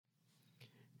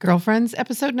Girlfriends,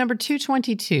 episode number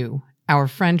 222, Our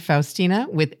Friend Faustina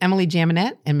with Emily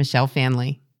Jaminet and Michelle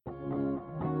Faehnle.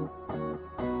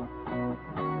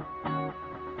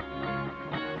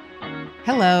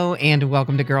 Hello and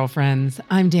welcome to Girlfriends.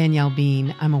 I'm Danielle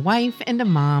Bean. I'm a wife and a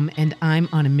mom, and I'm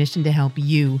on a mission to help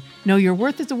you know your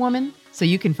worth as a woman so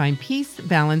you can find peace,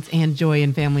 balance, and joy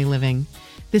in family living.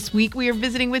 This week, we are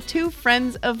visiting with two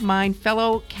friends of mine,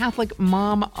 fellow Catholic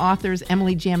mom authors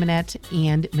Emily Jaminet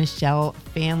and Michelle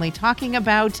Faehnle, talking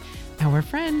about our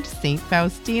friend, St.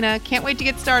 Faustina. Can't wait to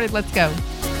get started. Let's go.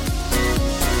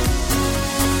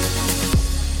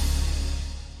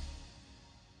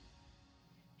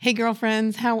 Hey,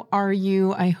 girlfriends, how are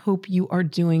you? I hope you are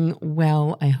doing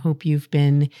well. I hope you've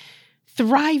been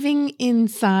thriving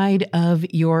inside of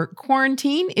your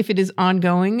quarantine, if it is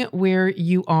ongoing where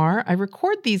you are. I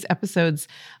record these episodes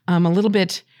a little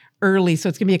bit early, so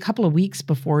it's going to be a couple of weeks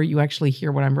before you actually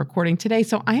hear what I'm recording today.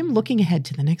 So I am looking ahead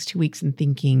to the next 2 weeks and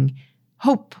thinking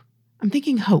hope. I'm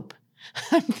thinking hope.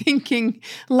 I'm thinking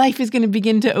life is going to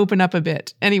begin to open up a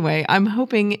bit. Anyway, I'm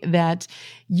hoping that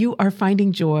you are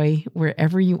finding joy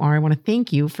wherever you are. I want to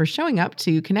thank you for showing up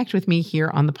to connect with me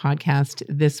here on the podcast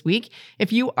this week.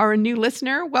 If you are a new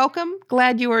listener, welcome.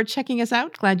 Glad you are checking us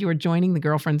out. Glad you are joining the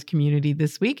Girlfriends community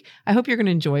this week. I hope you're going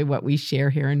to enjoy what we share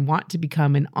here and want to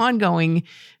become an ongoing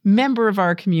member of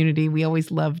our community. We always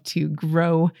love to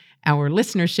grow our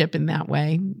listenership in that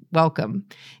way. Welcome.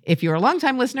 If you're a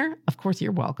longtime listener, of course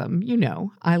you're welcome. You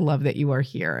know, I love that you are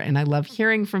here, and I love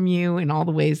hearing from you in all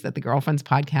the ways that the Girlfriends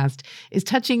podcast is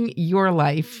touching your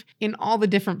life in all the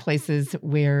different places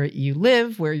where you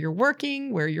live, where you're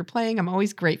working, where you're playing. I'm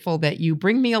always grateful that you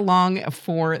bring me along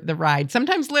for the ride.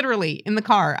 Sometimes literally in the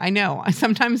car. I know.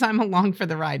 Sometimes I'm along for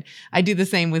the ride. I do the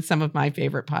same with some of my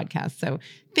favorite podcasts. So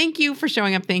thank you for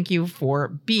showing up. Thank you for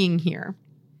being here.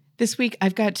 This week,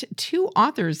 I've got two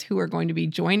authors who are going to be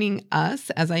joining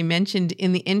us. As I mentioned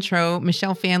in the intro,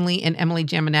 Michelle Faehnle and Emily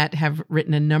Jaminet have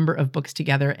written a number of books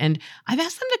together, and I've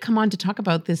asked them to come on to talk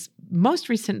about this most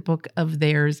recent book of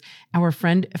theirs, Our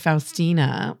Friend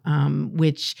Faustina,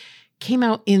 which came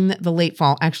out in the late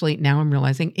fall. Actually, now I'm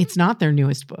realizing it's not their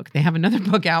newest book. They have another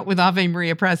book out with Ave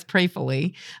Maria Press,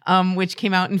 Prayfully, which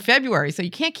came out in February. So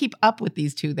you can't keep up with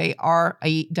these two. They are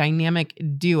a dynamic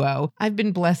duo. I've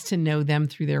been blessed to know them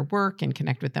through their work and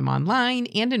connect with them online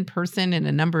and in person in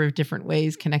a number of different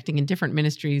ways, connecting in different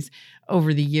ministries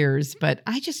over the years. But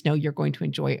I just know you're going to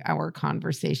enjoy our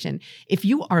conversation. If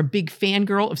you are a big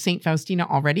fangirl of St. Faustina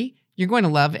already, you're going to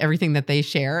love everything that they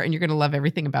share, and you're going to love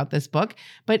everything about this book.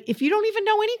 But if you don't even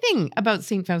know anything about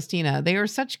St. Faustina, they are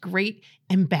such great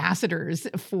ambassadors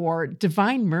for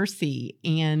divine mercy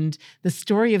and the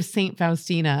story of St.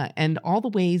 Faustina and all the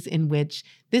ways in which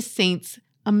this saint's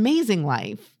amazing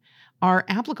life are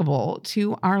applicable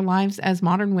to our lives as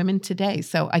modern women today.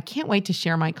 So I can't wait to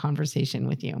share my conversation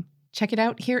with you. Check it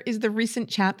out. Here is the recent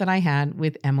chat that I had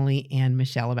with Emily and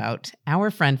Michelle about Our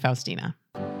Friend Faustina.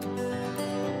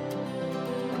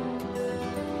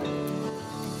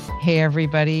 Hey,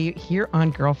 everybody. Here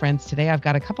on Girlfriends today, I've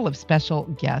got a couple of special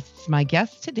guests. My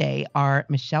guests today are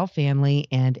Michelle Faehnle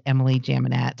and Emily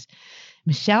Jaminet.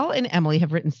 Michelle and Emily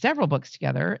have written several books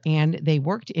together, and they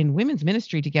worked in women's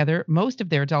ministry together most of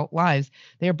their adult lives.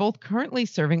 They are both currently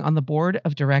serving on the board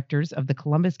of directors of the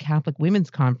Columbus Catholic Women's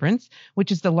Conference,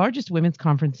 which is the largest women's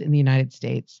conference in the United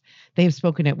States. They have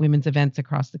spoken at women's events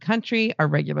across the country, are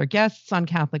regular guests on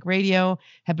Catholic radio,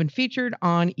 have been featured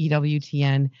on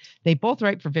EWTN. They both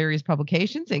write for various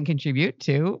publications and contribute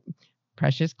to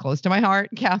precious, close to my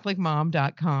heart,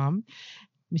 CatholicMom.com.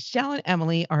 Michelle and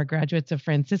Emily are graduates of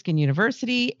Franciscan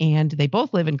University, and they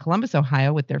both live in Columbus,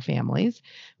 Ohio with their families.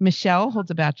 Michelle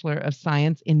holds a Bachelor of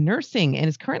Science in Nursing and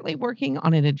is currently working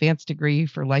on an advanced degree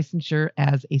for licensure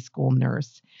as a school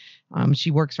nurse. She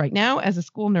works right now as a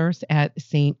school nurse at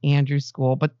St. Andrew's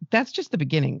School, but that's just the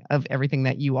beginning of everything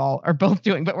that you all are both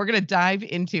doing. But we're going to dive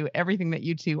into everything that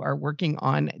you two are working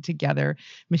on together.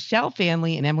 Michelle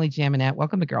Faehnle and Emily Jaminet,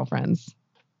 welcome to Girlfriends.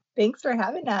 Thanks for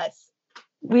having us.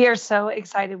 We are so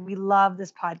excited. We love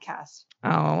this podcast.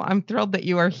 Oh, I'm thrilled that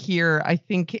you are here. I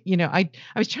think, I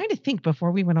was trying to think before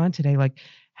we went on today, like,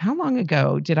 how long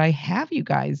ago did I have you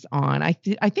guys on? I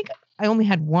think I only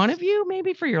had one of you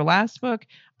maybe for your last book.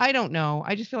 I don't know.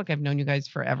 I just feel like I've known you guys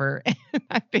forever. And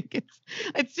I think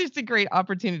it's just a great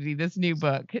opportunity, this new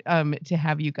book, to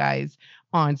have you guys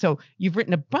on. So you've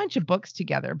written a bunch of books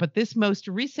together, but this most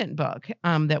recent book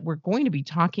that we're going to be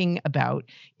talking about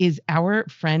is Our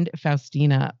Friend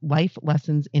Faustina, Life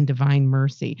Lessons in Divine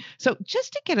Mercy. So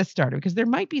just to get us started, because there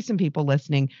might be some people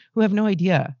listening who have no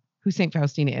idea who St.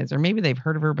 Faustina is, or maybe they've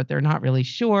heard of her, but they're not really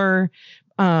sure.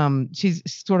 She's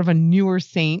sort of a newer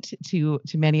saint to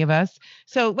many of us.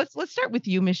 So let's start with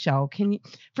you, Michelle. Can you,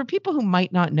 for people who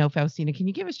might not know Faustina, can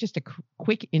you give us just a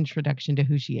quick introduction to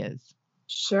who she is?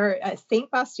 Sure. Saint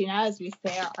Faustina, as we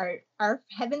say, our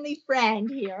heavenly friend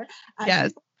here.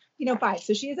 Yes. She's 5.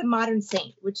 So she is a modern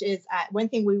saint, which is one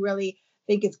thing we really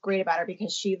think is great about her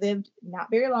because she lived not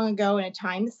very long ago in a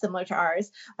time similar to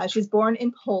ours. She was born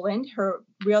in Poland. Her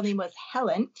real name was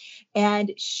Helen,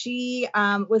 and she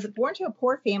was born to a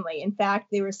poor family. In fact,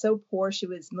 they were so poor, she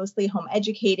was mostly home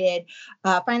educated,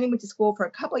 finally went to school for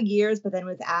a couple of years, but then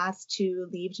was asked to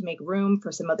leave to make room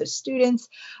for some other students.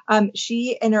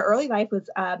 She, in her early life, was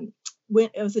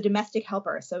it was a domestic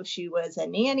helper. So she was a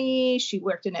nanny. She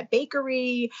worked in a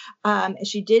bakery.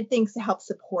 She did things to help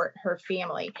support her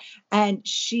family. And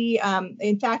she,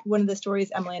 in fact, one of the stories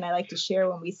Emily and I like to share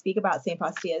when we speak about St.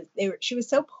 Faustina, she was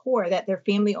so poor that their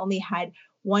family only had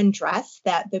one dress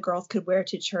that the girls could wear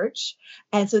to church.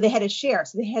 And so they had to share.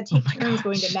 So they had to take turns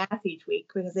going to mass each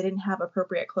week because they didn't have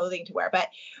appropriate clothing to wear. But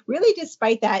really,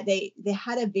 despite that, they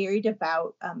had a very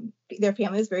devout, their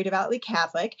family was very devoutly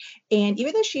Catholic. And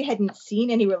even though she hadn't seen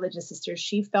any religious sisters,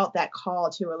 she felt that call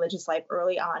to religious life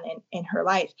early on in her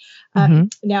life.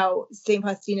 Now, St.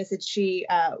 Faustina said she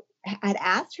had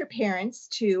asked her parents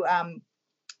to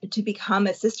become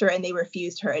a sister, and they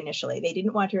refused her initially. They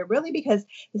didn't want her really because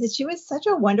they said she was such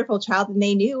a wonderful child, and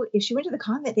they knew if she went to the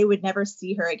convent, they would never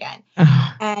see her again.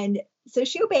 And so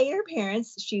she obeyed her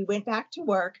parents. She went back to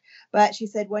work, but she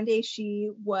said one day she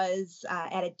was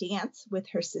at a dance with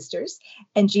her sisters,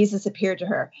 and Jesus appeared to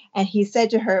her. And he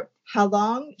said to her, "How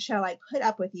long shall I put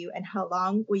up with you, and how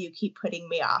long will you keep putting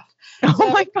me off?" Oh so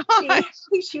my God.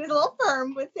 She was a little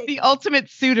firm with it. The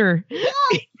ultimate suitor. Yeah.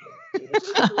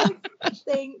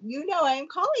 Saying, I am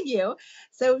calling you.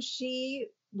 So she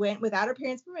went without her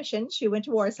parents' permission. She went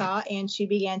to Warsaw and she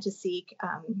began to seek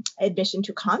admission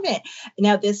to convent.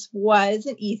 Now, this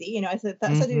wasn't easy. I said,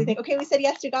 that's something to think, okay, we said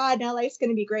yes to God. Now life's going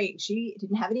to be great. She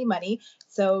didn't have any money.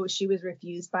 So she was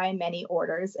refused by many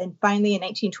orders. And finally, in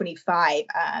 1925,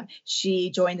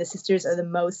 she joined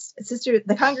the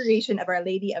the Congregation of Our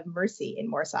Lady of Mercy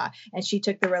in Warsaw. And she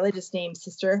took the religious name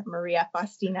Sister Maria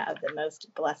Faustina of the Most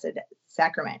Blessed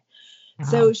Sacrament.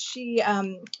 So she,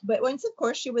 but once, of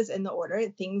course, she was in the order,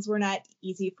 things were not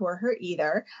easy for her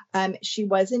either. She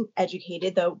wasn't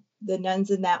educated, though. The nuns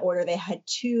in that order, they had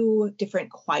 2 different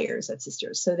choirs of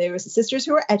sisters. So there was the sisters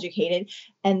who were educated,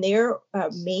 and their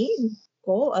main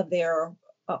goal of their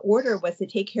order was to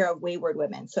take care of wayward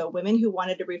women. So women who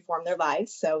wanted to reform their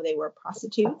lives. So they were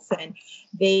prostitutes, and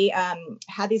they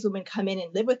had these women come in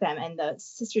and live with them. And the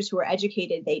sisters who were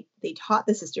educated, they taught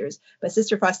the sisters. But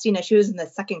Sister Faustina, she was in the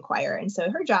second choir. And so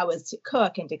her job was to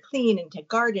cook and to clean and to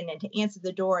garden and to answer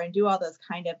the door and do all those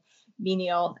kind of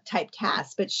menial type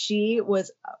tasks. But she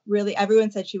was really, everyone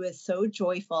said she was so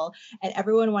joyful and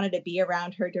everyone wanted to be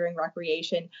around her during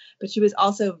recreation. But she was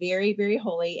also very, very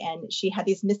holy. And she had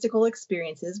these mystical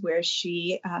experiences where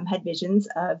she had visions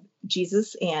of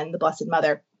Jesus and the Blessed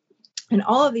Mother. And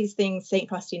all of these things, St.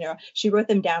 Faustina, she wrote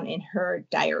them down in her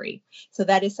diary. So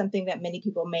that is something that many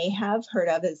people may have heard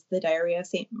of, is the diary of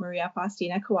St. Maria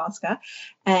Faustina Kowalska.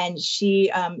 And she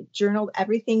journaled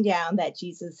everything down that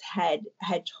Jesus had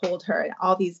told her, and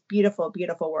all these beautiful,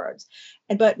 beautiful words.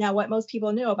 But now what most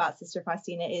people know about Sister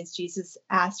Faustina is Jesus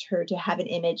asked her to have an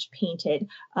image painted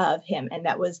of him. And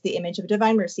that was the image of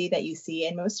Divine Mercy that you see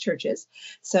in most churches.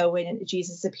 So when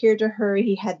Jesus appeared to her,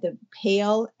 he had the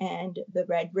pale and the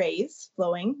red rays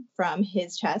flowing from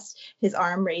his chest, his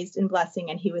arm raised in blessing,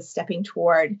 and he was stepping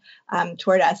toward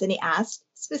us. And he asked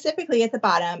specifically at the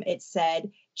bottom, it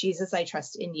said, "Jesus, I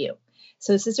trust in you."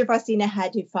 So Sister Faustina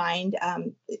had to find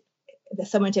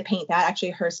someone to paint that.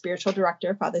 Actually, her spiritual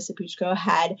director, Father Sapuchko,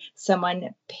 had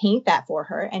someone paint that for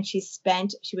her. And she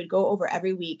would go over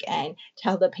every week and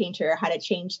tell the painter how to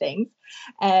change things.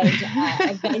 And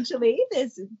eventually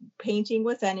this painting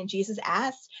was done. And Jesus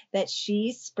asked that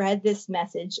she spread this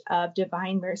message of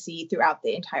divine mercy throughout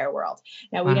the entire world.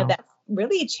 Now, we know that's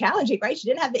really challenging, right? She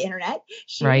didn't have the internet.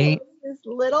 She was this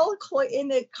little in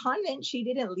the convent. She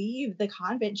didn't leave the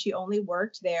convent. She only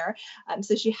worked there.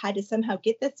 So she had to somehow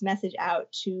get this message out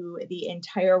to the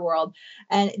entire world.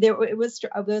 And there was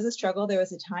a struggle. There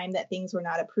was a time that things were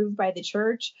not approved by the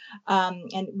church.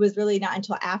 And it was really not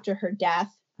until after her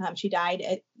death, she died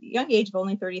at a young age of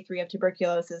only 33 of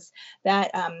tuberculosis,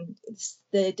 that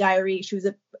the diary, she was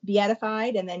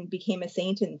beatified and then became a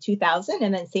saint in 2000.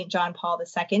 And then St. John Paul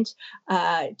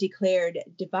II declared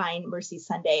Divine Mercy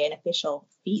Sunday an official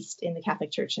feast in the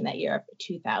Catholic Church in that year of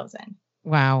 2000.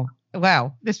 Wow.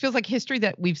 Wow, this feels like history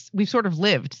that we've sort of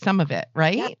lived some of it, Yeah.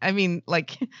 right? I mean,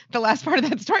 like the last part of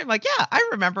that story, I'm like, yeah, I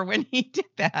remember when he did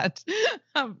that.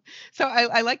 Um, so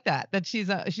I like that she's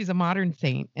a modern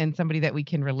saint and somebody that we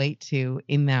can relate to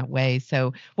in that way.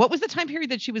 So, what was the time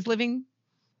period that she was living?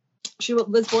 She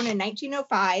was born in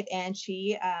 1905, and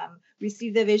she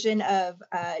received the vision of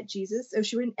Jesus. So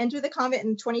she entered the convent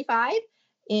in 25,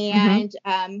 Hmm. and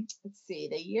let's see,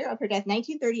 the year of her death,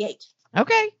 1938.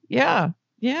 Okay, yeah,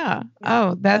 yeah. Yeah.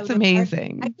 Oh, So that's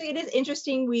amazing. actually, it is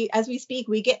interesting. As we speak,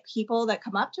 we get people that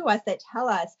come up to us that tell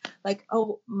us, like,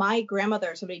 "Oh, my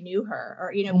grandmother, somebody knew her,"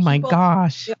 or Oh my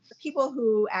gosh, people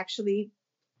who actually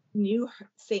knew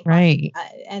Saint right.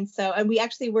 Faustina. And we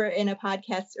actually were in a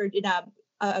podcast or in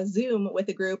a Zoom with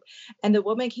a group, and the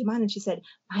woman came on and she said,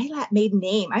 "My maiden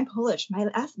name, I'm Polish. My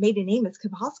last maiden name is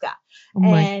Kowalska." Oh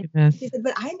my And goodness. she said,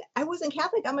 "But I wasn't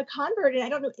Catholic. I'm a convert, and I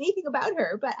don't know anything about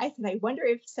her." But I said, "I wonder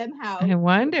if somehow I we were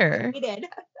wonder. related."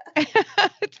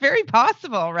 It's very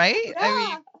possible, right? I mean,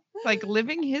 Yeah. it's like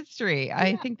living history. I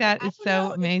Yeah. think And that I is don't so know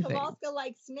if amazing. Kowalska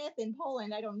like Smith in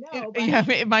Poland. I don't know, but Yeah,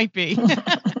 it might be.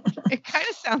 It kind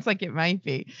of sounds like it might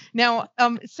be. Now,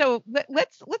 so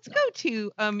let's go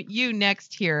to you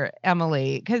next here,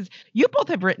 Emily, because you both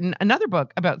have written another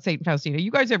book about Saint Faustina.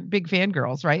 You guys are big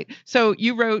fangirls, right? So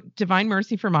you wrote Divine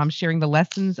Mercy for Moms, sharing the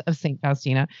lessons of Saint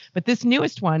Faustina. But this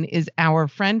newest one is Our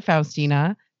Friend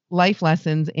Faustina, Life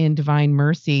Lessons in Divine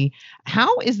Mercy.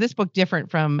 How is this book different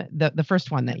from the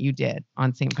first one that you did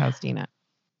on Saint Faustina?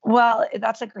 Well,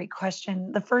 that's a great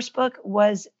question. The first book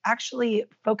was actually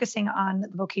focusing on the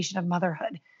vocation of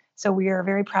motherhood. So we are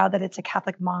very proud that it's a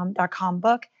CatholicMom.com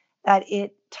book, that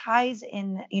it ties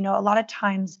in, a lot of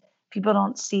times people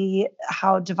don't see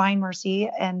how Divine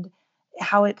Mercy and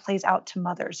how it plays out to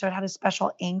mothers. So it had a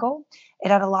special angle.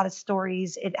 It had a lot of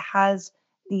stories. It has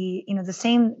the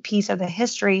same piece of the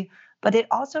history, but it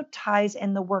also ties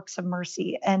in the works of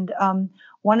mercy. And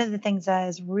one of the things that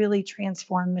has really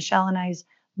transformed Michelle and I's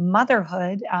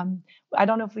motherhood. I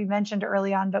don't know if we mentioned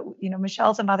early on, but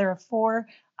Michelle's a mother of 4.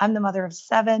 I'm the mother of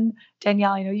 7.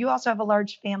 Danielle, I know you also have a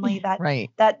large family. That Right.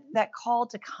 that call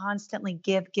to constantly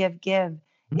give, give, give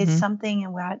is Hmm. something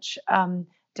in which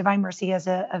Divine Mercy has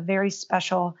a very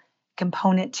special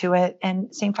component to it.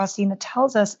 And Saint Faustina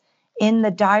tells us in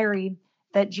the diary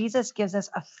that Jesus gives us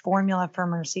a formula for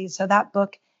mercy. So that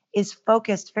book is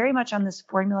focused very much on this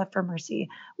formula for mercy,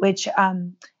 which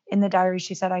in the diary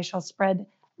she said, "I shall spread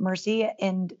mercy,"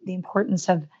 and the importance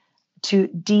of to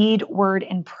deed, word,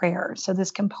 and prayer. So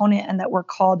this component, and that we're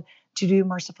called to do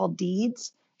merciful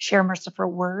deeds, share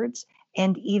merciful words.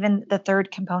 And even the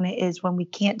third component is when we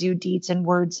can't do deeds and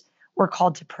words, we're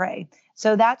called to pray.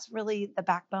 So that's really the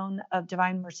backbone of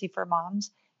Divine Mercy for Moms.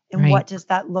 And Right. what does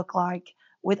that look like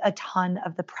with a ton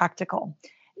of the practical?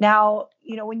 Now,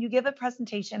 when you give a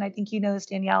presentation, I think you know this,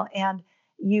 Danielle, and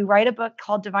you write a book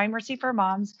called Divine Mercy for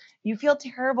Moms, you feel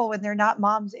terrible when they're not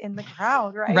moms in the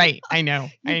crowd, right? Right. I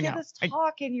know. You I give know. this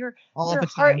talk and All your the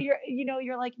heart, time.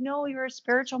 you're like, no, you're a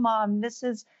spiritual mom. This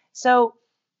is so.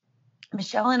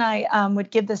 Michelle and I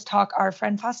would give this talk, Our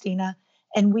Friend Faustina,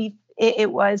 and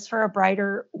it was for a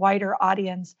brighter, wider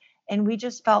audience. And we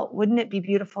just felt, wouldn't it be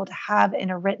beautiful to have in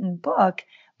a written book,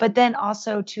 but then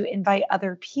also to invite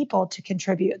other people to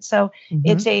contribute. So Hmm.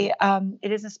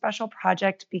 it is a special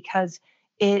project because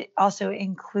it also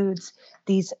includes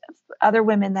these other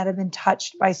women that have been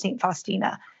touched by Saint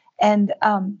Faustina. And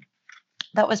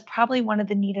that was probably one of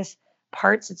the neatest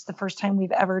parts. It's the first time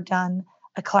we've ever done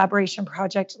a collaboration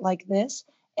project like this,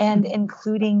 and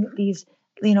including these,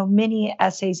 mini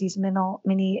essays, these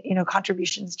mini,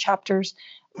 contributions, chapters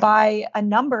by a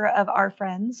number of our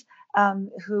friends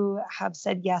who have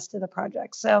said yes to the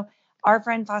project. So our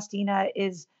friend Faustina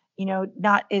is,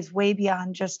 is way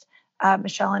beyond just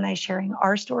Michelle and I sharing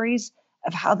our stories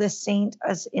of how this saint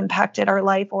has impacted our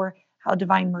life, or how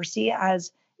Divine Mercy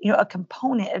has a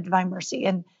component of Divine Mercy.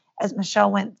 And as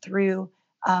Michelle went through,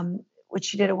 which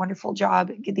she did a wonderful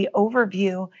job, the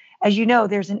overview, as you know,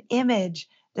 there's an image,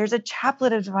 there's a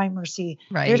chaplet of Divine Mercy,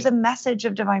 there's Right. a message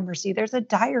of Divine Mercy, there's a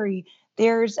diary,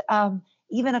 there's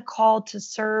even a call to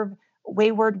serve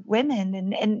wayward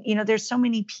women. And there's so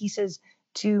many pieces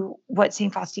to what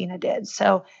St. Faustina did.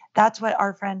 So that's what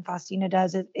our friend Faustina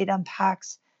does. It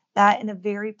unpacks that in a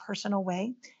very personal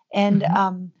way. And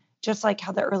Mhm. just like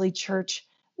how the early church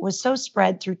was so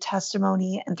spread through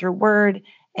testimony and through word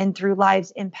and through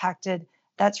lives impacted,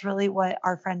 that's really what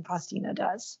our friend Faustina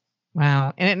does.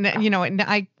 Wow. And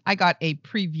I got a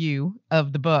preview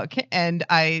of the book, and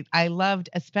I loved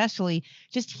especially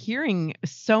just hearing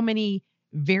so many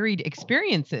varied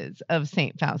experiences of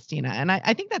Saint Faustina. And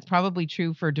I think that's probably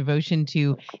true for devotion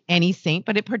to any saint,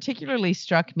 but it particularly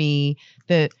struck me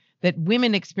that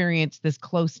women experience this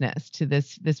closeness to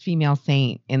this female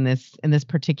saint in this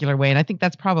particular way. And I think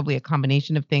that's probably a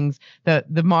combination of things.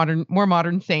 The more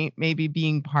modern saint maybe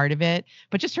being part of it,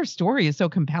 but just her story is so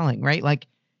compelling, right? Like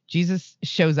Jesus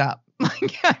shows up.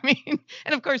 Like, I mean,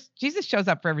 and of course, Jesus shows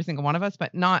up for every single one of us,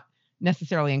 but not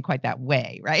necessarily in quite that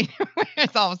way, right?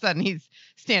 Whereas all of a sudden he's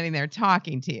standing there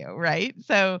talking to you, right?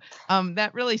 So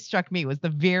that really struck me was the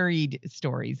varied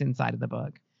stories inside of the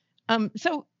book.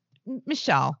 So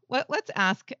Michelle, let's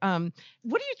ask,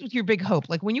 what is your big hope?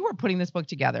 Like when you were putting this book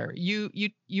together, you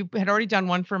had already done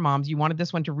one for moms. You wanted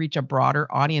this one to reach a broader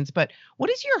audience, but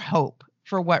what is your hope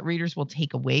for what readers will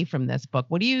take away from this book?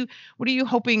 What are you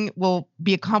hoping will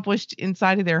be accomplished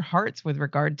inside of their hearts with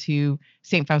regard to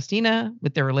Saint Faustina,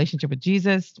 with their relationship with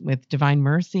Jesus, with divine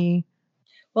mercy?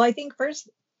 Well, I think first,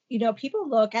 people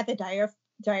look at the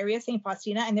Diary of St.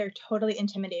 Faustina and they're totally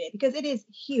intimidated because it is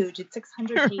huge. It's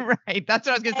 600 pages. Right. That's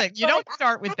what I was going to say. You don't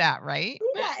start with that, right?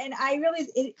 Yeah. And I realize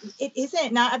it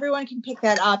isn't. Not everyone can pick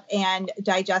that up and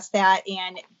digest that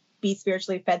and be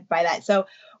spiritually fed by that. So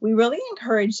we really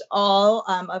encourage all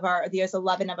there's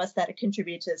 11 of us that have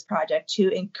contributed to this project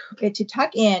to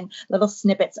tuck in little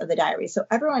snippets of the diary. So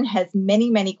everyone has many,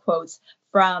 many quotes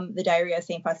from the Diary of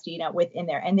St. Faustina within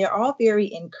there. And they're all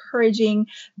very encouraging,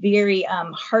 very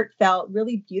heartfelt,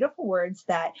 really beautiful words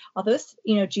that although,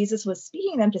 Jesus was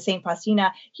speaking them to St.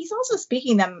 Faustina, he's also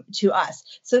speaking them to us.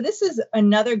 So this is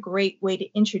another great way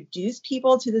to introduce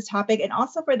people to this topic. And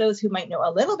also for those who might know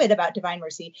a little bit about divine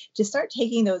mercy, to start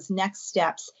taking those next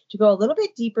steps, to go a little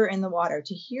bit deeper in the water,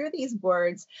 to hear these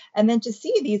words, and then to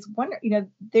see these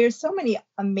there's so many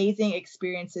amazing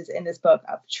experiences in this book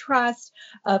of trust,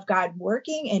 of God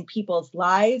working in people's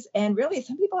lives. And really,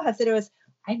 some people have said to us,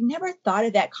 I've never thought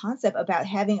of that concept about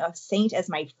having a saint as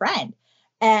my friend.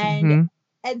 And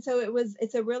so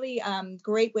it's a really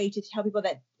great way to tell people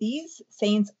that these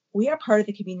saints, we are part of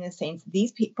the community of saints.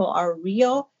 These people are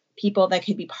real people that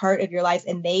could be part of your lives,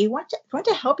 and they want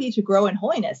to help you to grow in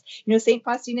holiness. Saint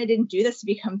Faustina didn't do this to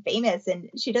become famous, and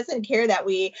she doesn't care that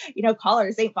we, call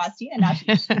her Saint Faustina. Now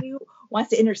she wants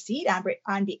to intercede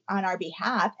on our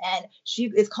behalf, and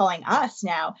she is calling us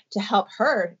now to help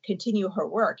her continue her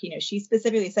work. She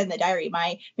specifically said in the diary,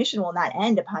 my mission will not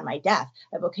end upon my death.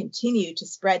 I will continue to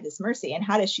spread this mercy. And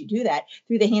how does she do that?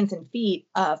 Through the hands and feet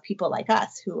of people like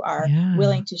us who are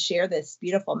willing to share this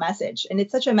beautiful message. And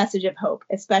it's such a message of hope,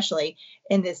 especially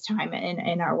in this time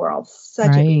in our world.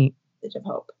 Such a message of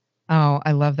hope. Oh,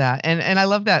 I love that. And I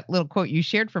love that little quote you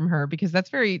shared from her, because that's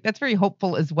very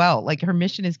hopeful as well. Like her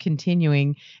mission is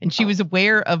continuing, and she was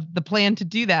aware of the plan to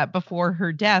do that before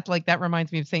her death. Like that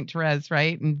reminds me of Saint Therese,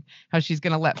 right? And how she's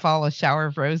going to let fall a shower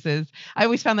of roses. I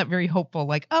always found that very hopeful.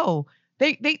 Like, oh,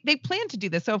 they plan to do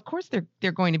this, so of course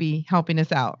they're going to be helping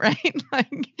us out, right?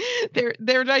 Like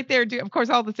they're right there. Of course,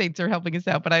 all the saints are helping us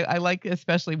out, but I like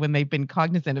especially when they've been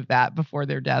cognizant of that before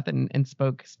their death and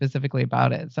spoke specifically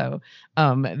about it. So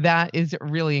that is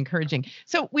really encouraging.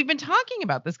 So we've been talking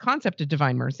about this concept of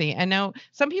divine mercy, and now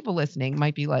some people listening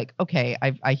might be like, okay,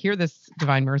 I hear this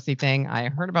divine mercy thing. I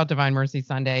heard about Divine Mercy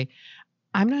Sunday.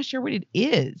 I'm not sure what it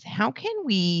is. How can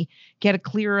we get a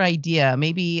clearer idea?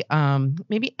 Maybe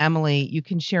Emily, you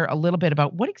can share a little bit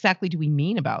about what exactly do we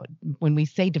mean about when we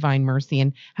say divine mercy,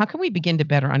 and how can we begin to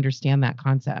better understand that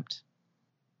concept?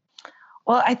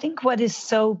 Well, I think what is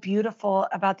so beautiful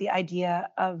about the idea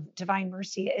of divine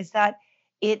mercy is that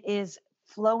it is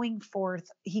flowing forth.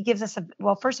 He gives us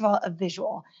first of all, a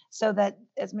visual, so that,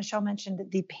 as Michelle mentioned,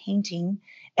 the painting,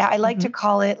 I like to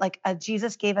call it like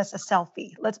Jesus gave us a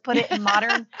selfie. Let's put it in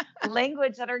modern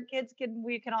language that our kids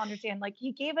we can all understand. Like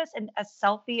he gave us a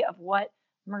selfie of what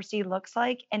mercy looks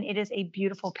like. And it is a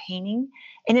beautiful painting.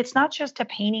 And it's not just a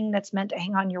painting that's meant to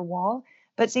hang on your wall,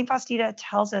 but St. Faustina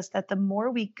tells us that the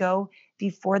more we go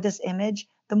before this image,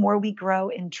 the more we grow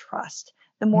in trust,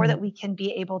 the more that we can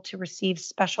be able to receive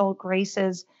special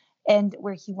graces and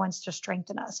where he wants to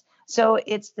strengthen us. So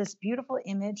it's this beautiful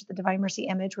image, the Divine Mercy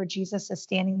image, where Jesus is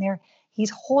standing there. He's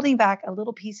holding back a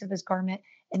little piece of his garment,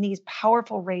 and these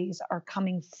powerful rays are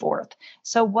coming forth.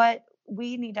 So what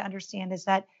we need to understand is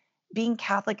that being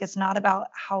Catholic is not about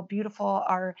how beautiful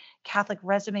our Catholic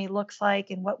resume looks like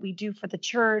and what we do for the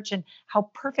church and how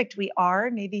perfect we are.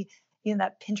 Maybe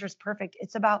that Pinterest perfect.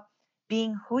 It's about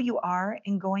being who you are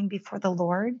and going before the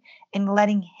Lord and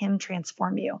letting him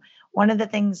transform you. One of the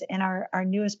things in our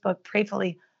newest book,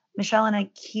 Prayfully, Michelle and I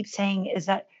keep saying is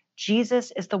that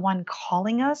Jesus is the one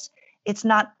calling us. It's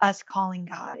not us calling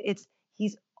God.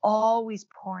 He's always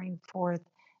pouring forth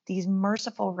these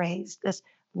merciful rays, this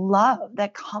love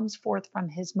that comes forth from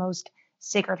his most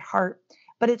sacred heart.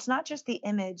 But it's not just the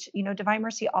image. Divine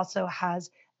Mercy also has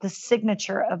the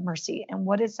signature of mercy. And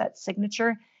what is that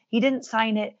signature? He didn't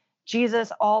sign it,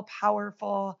 Jesus, all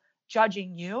powerful,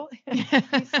 judging you.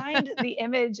 He signed the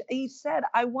image. He said,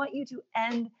 I want you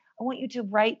to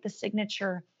write the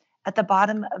signature at the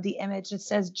bottom of the image. It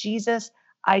says, Jesus,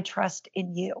 I trust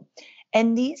in you.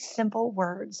 And these simple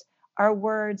words are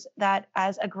words that,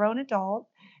 as a grown adult,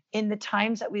 in the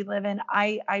times that we live in,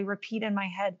 I repeat in my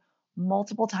head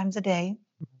multiple times a day.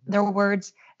 They're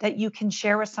words that you can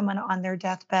share with someone on their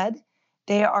deathbed.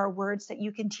 They are words that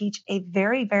you can teach a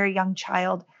very, very young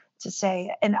child to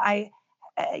say. And I,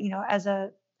 as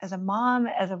a mom,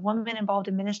 as a woman involved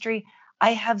in ministry,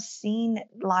 I have seen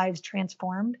lives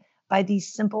transformed by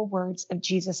these simple words of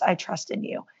Jesus, I trust in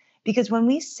you. Because when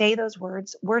we say those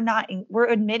words, we're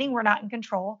admitting we're not in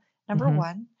control. Number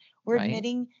one, we're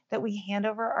admitting that we hand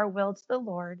over our will to the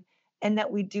Lord and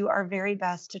that we do our very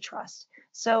best to trust.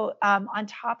 So on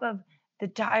top of the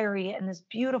diary and this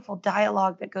beautiful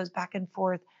dialogue that goes back and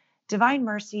forth, Divine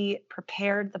Mercy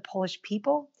prepared the Polish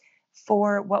people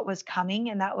for what was coming,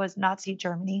 and that was Nazi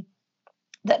Germany.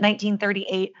 That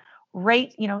 1938,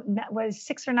 was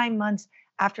 6 or 9 months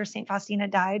after St. Faustina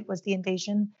died, was the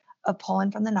invasion of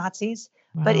Poland from the Nazis.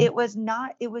 Wow. But it was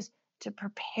to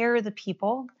prepare the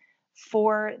people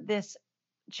for this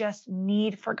just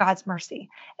need for God's mercy.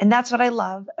 And that's what I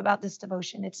love about this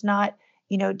devotion. It's not,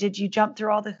 did you jump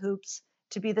through all the hoops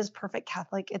to be this perfect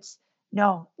Catholic? It's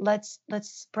no, let's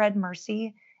spread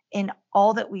mercy in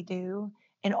all that we do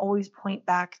and always point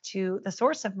back to the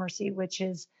source of mercy, which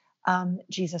is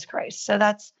Jesus Christ. So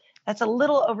that's a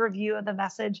little overview of the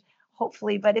message,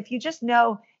 hopefully. But if you just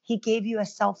know he gave you a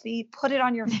selfie, put it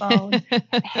on your phone,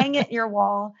 hang it in your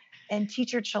wall, and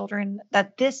teach your children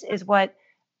that this is what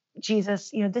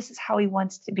Jesus, this is how he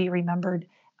wants to be remembered.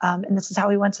 And this is how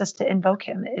he wants us to invoke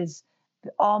him, is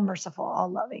all merciful, all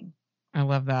loving. I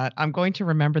love that. I'm going to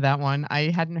remember that one.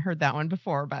 I hadn't heard that one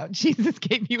before about Jesus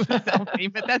gave you a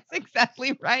selfie, but that's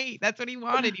exactly right. That's what he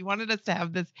wanted. He wanted us to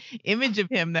have this image of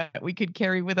him that we could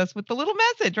carry with us with the little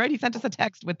message, right? He sent us a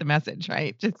text with the message,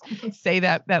 right? Just say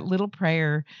that little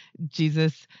prayer,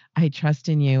 Jesus, I trust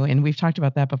in you. And we've talked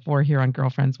about that before here on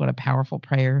Girlfriends, what a powerful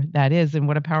prayer that is, and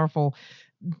what a powerful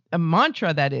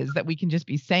mantra that is, that we can just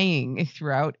be saying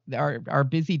throughout our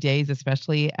busy days,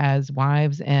 especially as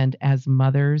wives and as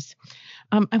mothers.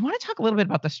 I want to talk a little bit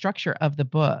about the structure of the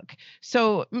book.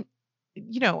 So,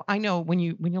 I know when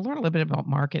you learn a little bit about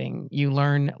marketing, you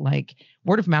learn like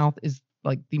word of mouth is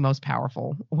like the most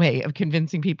powerful way of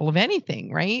convincing people of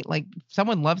anything, right? Like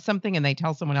someone loves something and they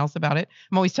tell someone else about it.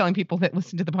 I'm always telling people that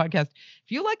listen to the podcast, if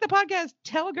you like the podcast,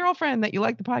 tell a girlfriend that you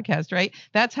like the podcast, right?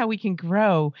 That's how we can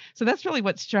grow. So that's really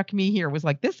what struck me here, was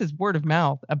like, this is word of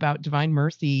mouth about Divine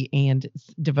Mercy and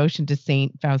devotion to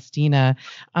Saint Faustina.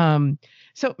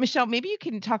 So Michelle, maybe you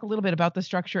can talk a little bit about the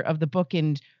structure of the book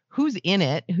and who's in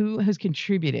it, who has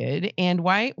contributed, and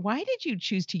why did you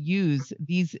choose to use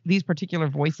these particular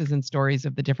voices and stories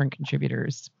of the different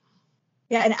contributors?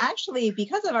 Yeah, and actually,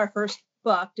 because of our first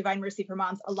book, Divine Mercy for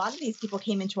Moms, a lot of these people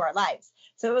came into our lives.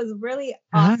 So it was really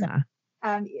awesome.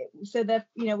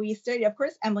 We studied, of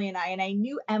course, Emily and I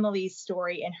knew Emily's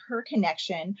story and her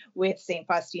connection with St.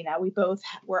 Faustina. We both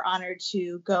were honored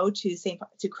to go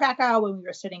to Krakow when we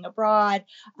were studying abroad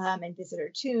and visit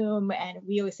her tomb. And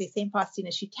we always say St.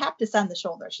 Faustina, she tapped us on the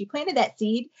shoulder. She planted that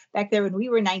seed back there when we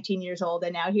were 19 years old.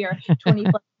 And now here, 20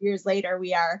 plus years later,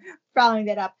 we are following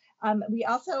that up. We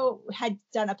also had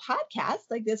done a podcast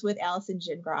like this with Alison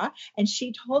Gingras, and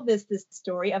she told this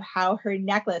story of how her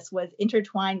necklace was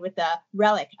intertwined with the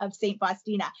relic of St.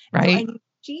 Faustina. Right. So I knew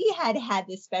she had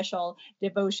this special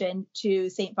devotion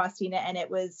to St. Faustina, and it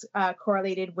was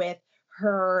correlated with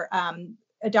her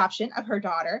adoption of her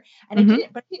daughter. And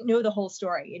I didn't know the whole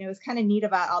story. It was kind of neat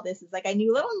about all this. Is like I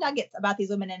knew little nuggets about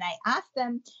these women, and I asked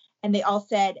them. And they all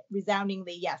said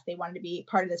resoundingly, yes, they wanted to be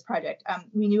part of this project.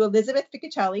 We knew Elizabeth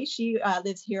Ficcatelli. She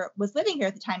was living here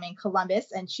at the time in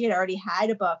Columbus, and she had already had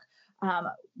a book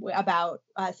about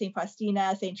St.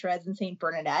 Faustina, St. Therese, and St.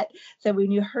 Bernadette. So we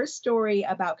knew her story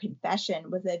about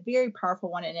confession was a very powerful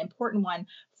one, and an important one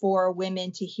for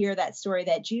women to hear that story,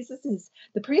 that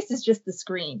the priest is just the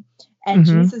screen, and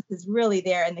Jesus is really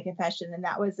there in the confession. And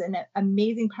that was an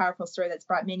amazing, powerful story that's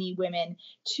brought many women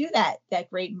to that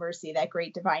great mercy, that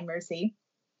great divine mercy.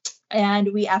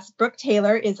 And we asked Brooke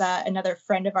Taylor, is another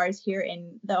friend of ours here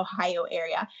in the Ohio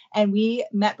area. And we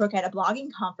met Brooke at a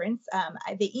blogging conference.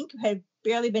 The ink had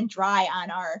barely been dry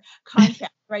on our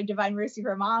contract, right? Divine Mercy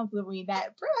for Moms, when we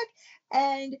met Brooke.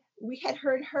 And we had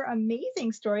heard her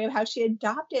amazing story of how she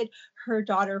adopted her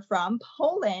daughter from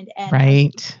Poland, and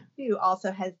Right. who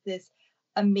also has this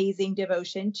amazing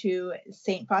devotion to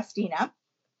Saint Faustina.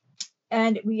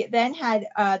 And we then had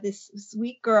this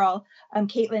sweet girl,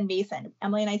 Caitlin Mason.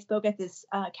 Emily and I spoke at this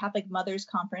Catholic Mothers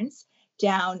Conference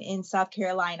down in South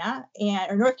Carolina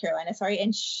or North Carolina, sorry.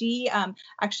 And she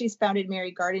actually founded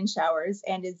Mary Garden Showers,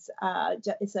 and is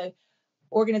a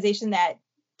organization that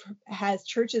has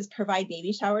churches provide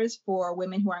baby showers for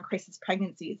women who are in crisis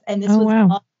pregnancies. And this was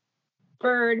all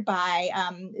spurred by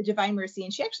Divine Mercy.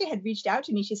 And she actually had reached out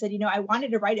to me. She said, I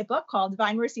wanted to write a book called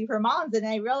Divine Mercy for Moms. And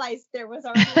I realized there was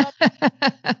already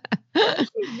one.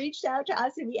 She reached out to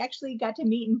us, and we actually got to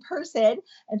meet in person.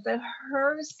 And so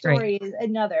her story is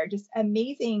another just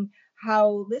amazing,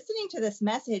 how listening to this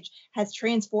message has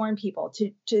transformed people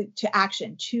to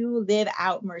action, to live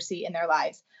out mercy in their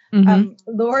lives.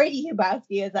 Lori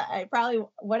Yubowski is probably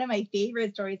one of my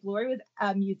favorite stories. Lori was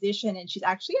a musician, and she's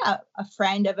actually a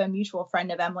friend of a mutual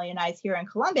friend of Emily and I's here in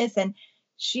Columbus. And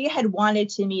she had wanted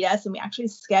to meet us, and we actually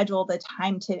scheduled a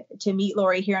time to meet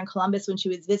Lori here in Columbus when she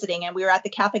was visiting. And we were at the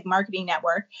Catholic Marketing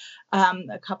Network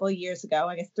a couple of years ago,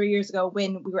 I guess 3 years ago,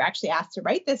 when we were actually asked to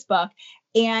write this book.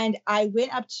 And I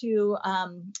went up to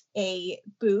a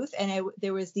booth, and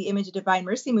there was the Image of Divine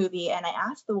Mercy movie. And I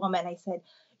asked the woman, I said,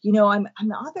 I'm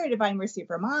the author of Divine Mercy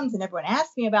for Moms, and everyone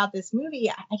asked me about this movie.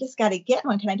 I just got to get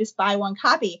one. Can I just buy one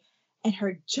copy? And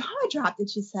her jaw dropped, and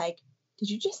she's like, did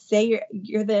you just say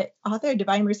you're the author of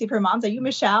Divine Mercy for Moms? Are you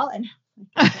Michelle? And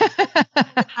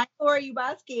I'm Laura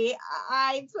Yubowski.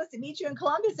 I'm supposed to meet you in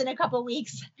Columbus in a couple of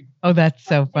weeks. Oh, that's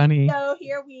so funny. So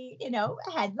here we,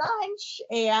 had lunch,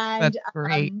 and that's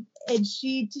great. And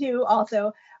she too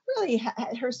also really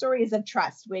her story is of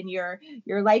trust when your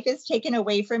life is taken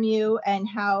away from you, and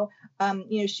how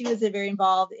she was very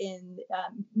involved in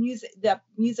the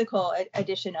musical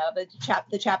edition of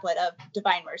the Chaplet of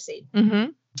Divine Mercy.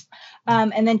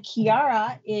 And then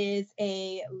Kiara is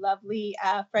a lovely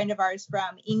friend of ours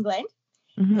from England.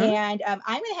 And I'm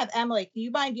going to have Emily. Do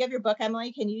you mind? Do you have your book,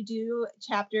 Emily? Can you do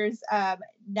chapters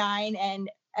 9 and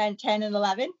 10 and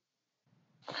 11?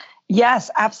 Yes,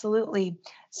 absolutely.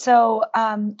 So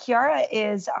Kiara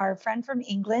is our friend from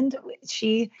England.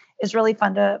 She is really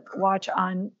fun to watch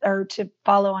to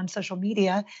follow on social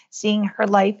media, seeing her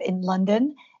life in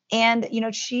London. And,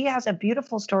 she has a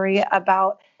beautiful story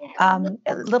about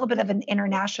a little bit of an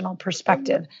international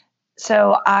perspective.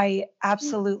 So I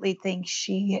absolutely think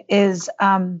she is,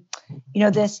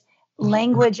 this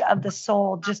language of the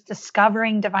soul, just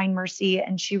discovering divine mercy.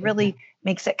 And she really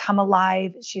makes it come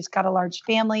alive. She's got a large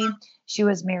family. She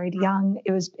was married young.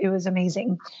 It was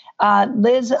amazing.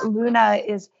 Liz Luna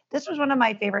this was one of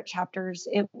my favorite chapters.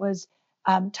 It was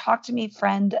Talk to Me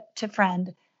Friend to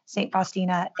Friend, St.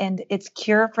 Faustina, and it's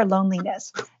Cure for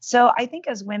Loneliness. So I think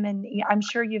as women, I'm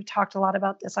sure you've talked a lot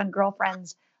about this on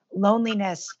Girlfriends,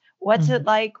 loneliness. What's it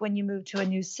like when you move to a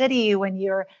new city, when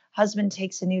your husband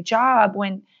takes a new job,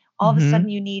 when all of a sudden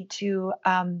you need to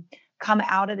come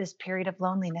out of this period of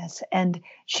loneliness? And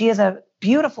she has a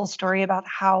beautiful story about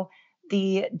how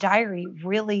the diary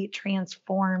really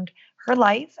transformed her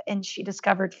life, and she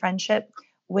discovered friendship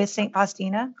with St.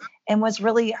 Faustina and was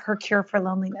really her cure for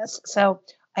loneliness. So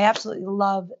I absolutely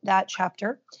love that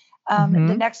chapter.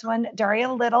 The next one,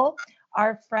 Daria Little,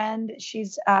 our friend, she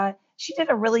did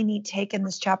a really neat take in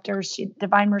this chapter.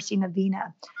 Divine Mercy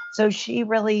Novena. So she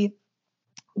really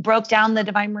broke down the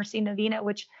Divine Mercy Novena,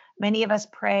 which many of us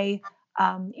pray,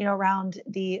 around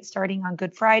starting on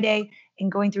Good Friday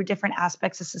and going through different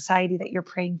aspects of society that you're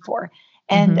praying for.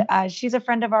 And she's a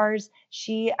friend of ours.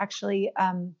 She actually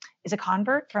is a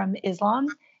convert from Islam.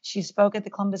 She spoke at the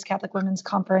Columbus Catholic Women's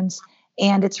Conference,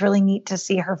 and it's really neat to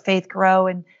see her faith grow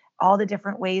and all the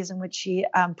different ways in which she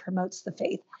promotes the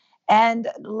faith. And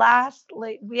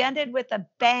lastly, we ended with a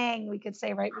bang, we could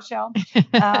say, right, Michelle?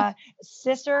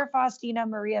 Sister Faustina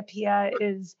Maria Pia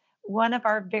is one of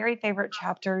our very favorite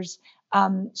chapters.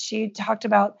 She talked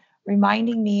about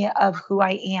reminding me of who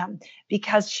I am,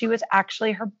 because she was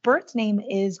actually, her birth name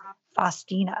is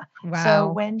Faustina. Wow.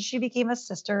 So when she became a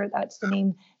sister, that's the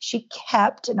name she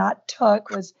kept, not took,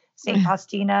 was St.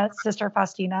 Faustina, Sister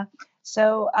Faustina.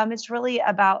 So it's really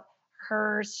about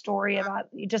her story about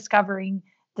discovering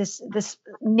this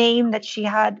name that she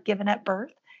had given at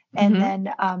birth, and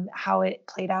then how it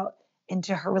played out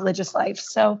into her religious life.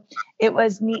 So it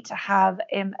was neat to have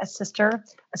a sister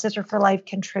for life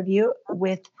contribute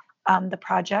with the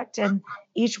project, and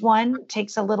each one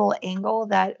takes a little angle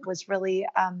that was really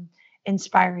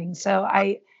inspiring. So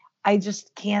I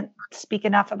just can't speak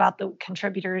enough about the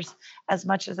contributors as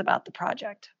much as about the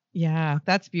project. Yeah,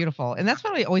 that's beautiful. And that's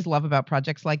what I always love about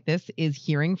projects like this is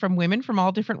hearing from women from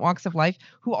all different walks of life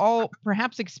who all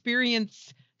perhaps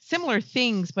experience similar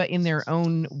things but in their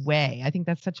own way. I think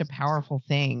that's such a powerful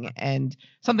thing and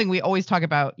something we always talk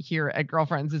about here at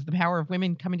Girlfriends is the power of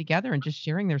women coming together and just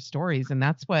sharing their stories and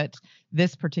that's what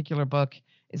this particular book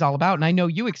is all about. And I know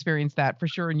you experienced that for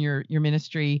sure in your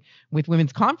ministry with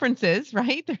women's conferences,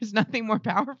 right? There's nothing more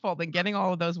powerful than getting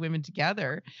all of those women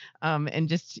together and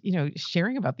just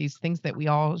sharing about these things that we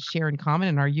all share in common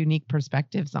and our unique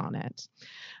perspectives on it.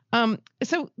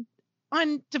 So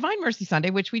on Divine Mercy Sunday,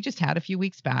 which we just had a few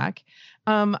weeks back,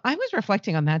 I was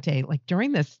reflecting on that day, like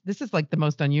during this is like the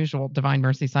most unusual Divine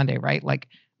Mercy Sunday, right? Like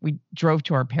we drove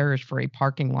to our parish for a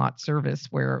parking lot service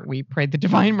where we prayed the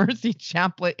Divine Mercy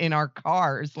Chaplet in our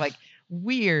cars, like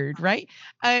weird, right?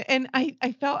 And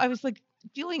I felt I was like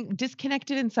feeling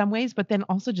disconnected in some ways, but then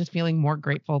also just feeling more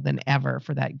grateful than ever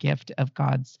for that gift of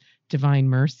God's divine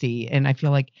mercy. And I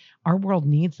feel like our world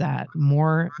needs that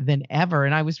more than ever.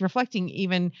 And I was reflecting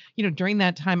even, during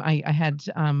that time, I had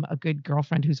a good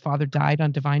girlfriend whose father died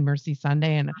on Divine Mercy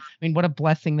Sunday. And I mean, what a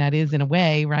blessing that is in a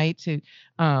way, right? To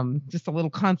just a little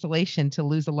consolation to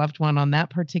lose a loved one on that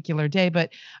particular day.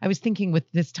 But I was thinking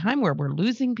with this time where we're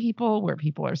losing people, where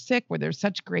people are sick, where there's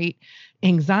such great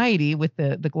anxiety with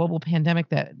the global pandemic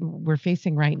that we're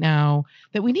facing right now,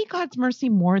 that we need God's mercy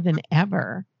more than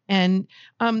ever. And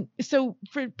so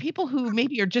for people who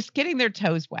maybe are just getting their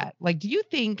toes wet, like, do you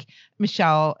think,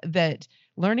 Michelle, that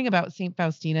learning about St.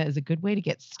 Faustina is a good way to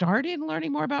get started in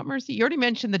learning more about mercy? You already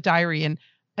mentioned the diary, and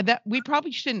that we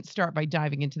probably shouldn't start by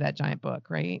diving into that giant book,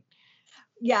 right?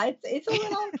 Yeah, it's a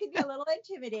little, it can be a little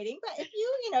intimidating, but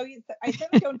if I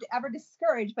certainly don't ever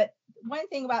discourage. But one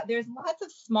thing about there's lots of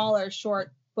smaller,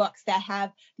 short books that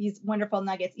have these wonderful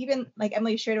nuggets. Even like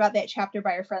Emily shared about that chapter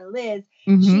by her friend Liz,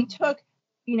 she took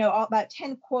all about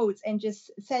 10 quotes and just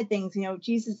said things,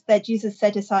 Jesus said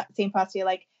to St. Faustina,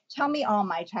 like, tell me all,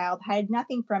 my child, hide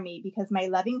nothing from me, because my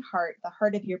loving heart, the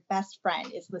heart of your best friend,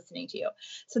 is listening to you.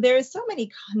 So there is so many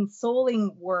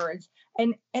consoling words.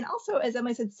 And also, as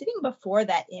Emily said, sitting before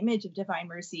that image of divine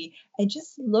mercy and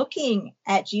just looking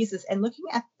at Jesus and looking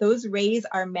at those rays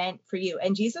are meant for you.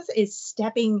 And Jesus is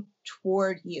stepping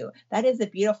toward you. That is the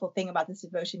beautiful thing about this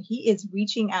devotion. He is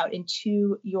reaching out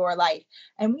into your life.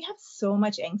 And we have so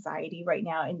much anxiety right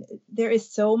now. And there is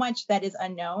so much that is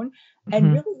unknown.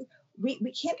 And really,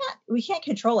 we can't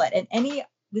control it. And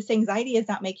this anxiety is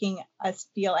not making us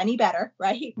feel any better,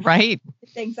 right? Right.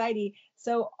 It's anxiety.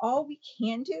 So all we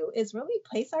can do is really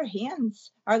place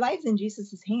our lives in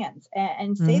Jesus's hands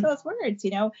and say those words,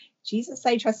 Jesus,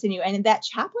 I trust in you. And that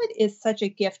chaplet is such a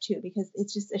gift too, because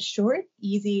it's just a short,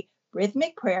 easy,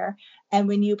 rhythmic prayer. And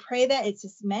when you pray that, it's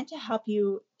just meant to help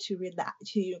you to relax,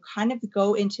 to kind of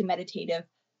go into meditative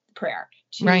prayer,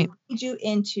 to lead you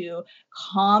into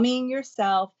calming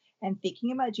yourself and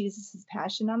thinking about Jesus's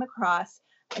passion on the cross,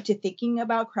 to thinking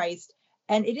about Christ.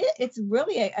 And it's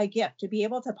really a gift to be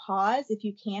able to pause if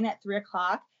you can at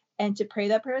 3:00 and to pray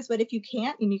that prayers. But if you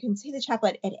can't, and you can say the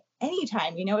chaplet at any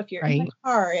time, if you're in the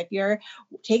car, if you're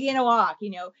taking a walk,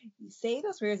 say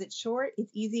those prayers. It's short,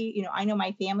 it's easy. I know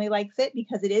my family likes it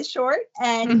because it is short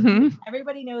and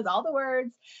everybody knows all the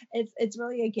words. It's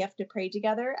really a gift to pray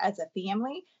together as a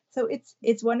family. So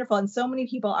it's wonderful. And so many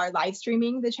people are live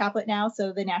streaming the chaplet now.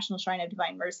 So the National Shrine of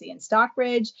Divine Mercy in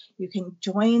Stockbridge, you can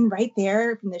join right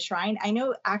there from the shrine. I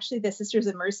know actually the Sisters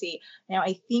of Mercy, now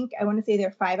I want to say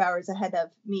they're 5 hours ahead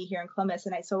of me here in Columbus.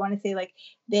 And I want to say, like,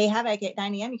 they have like at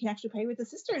 9 a.m. you can actually pray with the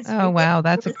sisters. Oh, wow.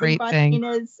 That's a great thing.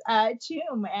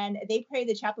 Tomb, and they pray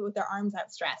the chaplet with their arms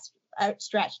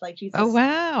outstretched like Jesus. Oh,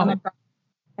 wow.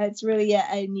 It's really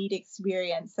a neat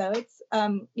experience. So it's,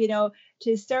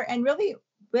 to start, and really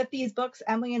with these books,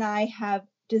 Emily and I have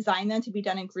designed them to be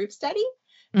done in group study.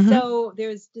 So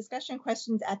there's discussion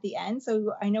questions at the end.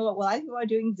 So I know a lot of people are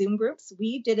doing Zoom groups.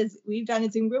 We've done a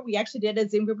Zoom group. We actually did a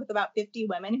Zoom group with about 50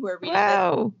 women who are reading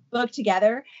the book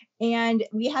together. And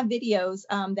we have videos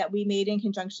that we made in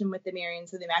conjunction with the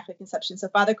Marians of the Immaculate Conception. So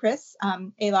Father Chris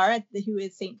Alara, who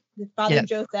is Father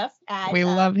Joseph. We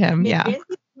love him. Marians.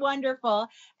 He's wonderful.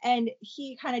 And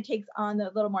he kind of takes on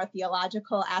the little more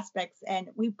theological aspects. And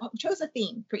we chose a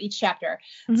theme for each chapter.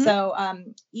 So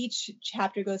each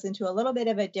chapter goes into a little bit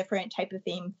of a different type of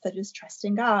theme, such as trust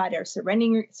in God or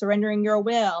surrendering your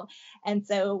will. And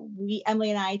so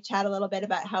Emily and I chat a little bit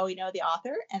about how we know the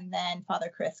author. And then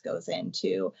Father Chris goes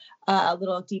into a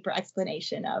little deeper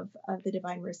explanation of the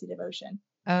Divine Mercy devotion.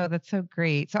 Oh, that's so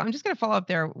great. So I'm just going to follow up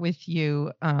there with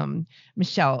you,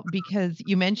 Michelle, because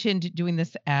you mentioned doing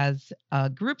this as a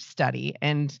group study.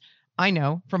 And I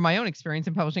know from my own experience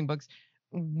in publishing books,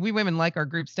 we women like our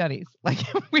group studies. Like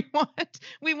we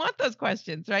want those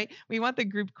questions, right? We want the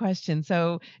group questions.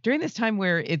 So during this time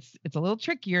where it's a little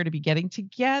trickier to be getting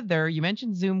together, you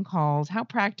mentioned Zoom calls. How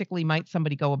practically might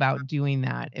somebody go about doing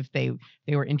that if they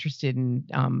were interested in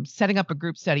setting up a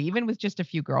group study, even with just a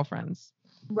few girlfriends?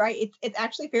 Right. It's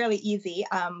actually fairly easy.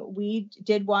 We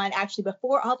did one actually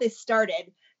before all this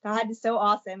started. God is so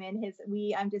awesome, and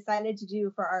we decided to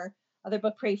do for our other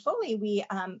book, Pray Fully. We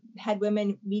had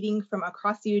women meeting from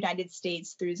across the United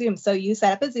States through Zoom. So you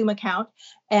set up a Zoom account,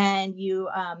 and you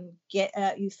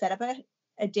you set up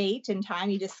a date and time.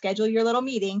 You just schedule your little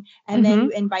meeting, and then Mm-hmm.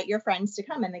 you invite your friends to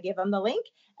come, and they give them the link,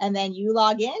 and then you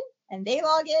log in, and they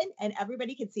log in, and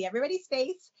everybody can see everybody's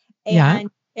face. Yeah.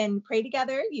 And pray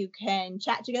together. You can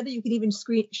chat together. You can even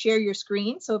share your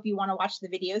screen. So if you want to watch the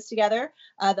videos together,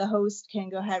 the host can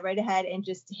go right ahead and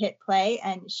just hit play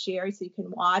and share, so you can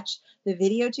watch the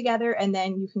video together, and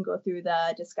then you can go through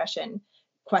the discussion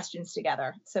questions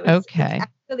together. So Okay.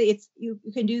 you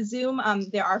can do Zoom.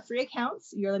 There are free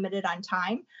accounts. You're limited on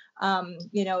time.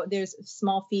 There's a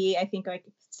small fee. I think like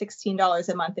 $16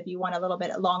 a month if you want a little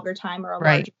bit longer time or a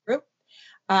Right. larger group.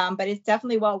 But it's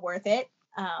definitely well worth it.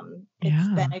 It's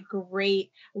been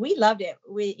we loved it.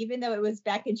 Even though it was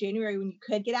back in January when you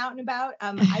could get out and about,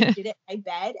 I did it in my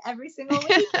bed every single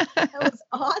week. It was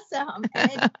awesome.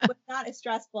 And it was not as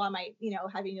stressful on my,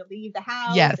 having to leave the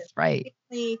house. Yes, right.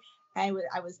 I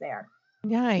was there.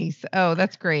 Nice. Oh,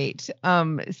 that's great.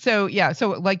 So yeah,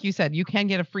 so like you said, you can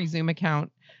get a free Zoom account,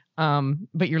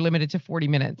 but you're limited to 40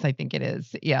 minutes, I think it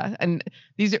is. Yeah. And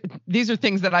these are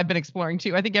things that I've been exploring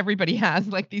too. I think everybody has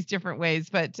like these different ways.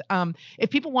 But if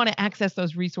people want to access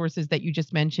those resources that you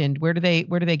just mentioned, where do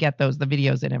they get those, the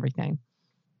videos and everything?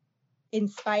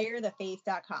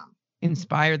 InspireTheFaith.com.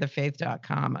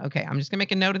 InspireTheFaith.com. Okay, I'm just gonna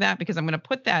make a note of that because I'm gonna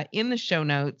put that in the show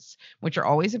notes, which are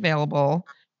always available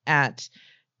at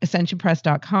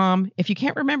ascensionpress.com. If you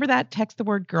can't remember that, text the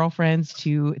word girlfriends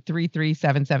to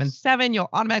 33777. You'll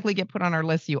automatically get put on our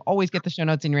list. You always get the show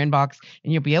notes in your inbox,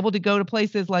 and you'll be able to go to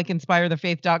places like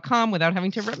inspirethefaith.com without having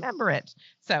to remember it.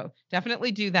 So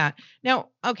definitely do that. Now,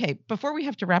 okay, before we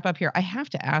have to wrap up here, I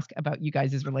have to ask about you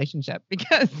guys' relationship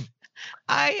because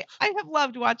I have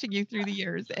loved watching you through the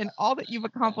years and all that you've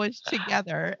accomplished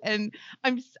together. And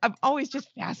I'm always just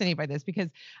fascinated by this because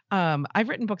I've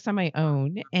written books on my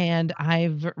own, and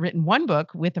I've written one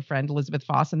book with a friend, Elizabeth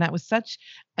Foss, and that was such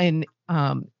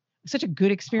a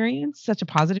good experience, such a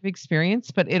positive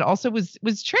experience, but it also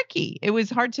was tricky. It was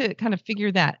hard to kind of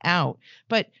figure that out.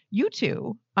 But you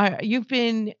two, you've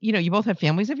been, you both have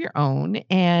families of your own,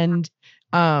 and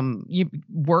you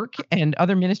work and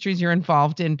other ministries you're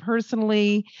involved in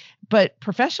personally, but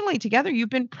professionally together, you've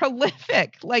been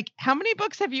prolific. Like, how many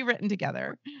books have you written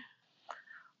together?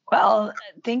 Well,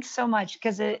 thanks so much,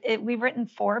 because we've written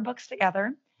 4 books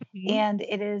together, Mhm. and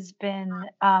it has been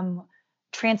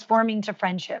transforming to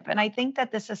friendship. And I think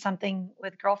that this is something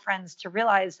with girlfriends to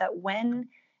realize, that when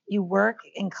you work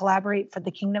and collaborate for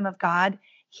the kingdom of God,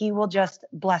 He will just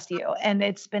bless you. And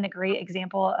it's been a great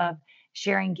example of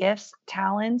sharing gifts,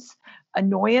 talents,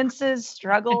 annoyances,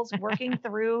 struggles, working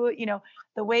through,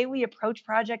 the way we approach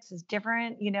projects is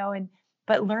different,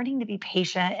 but learning to be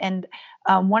patient. And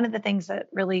one of the things that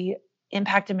really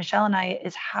impacted Michelle and I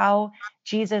is how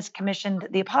Jesus commissioned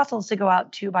the apostles to go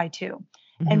out 2 by 2.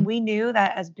 And Mhm. we knew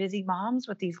that as busy moms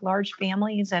with these large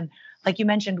families, and like you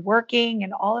mentioned, working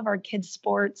and all of our kids'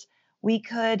 sports, we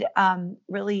could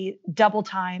really double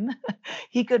time.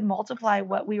 He could multiply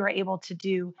what we were able to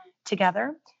do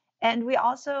together. And we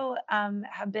also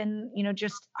have been,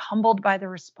 just humbled by the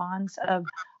response of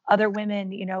other women.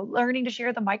 Learning to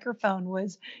share the microphone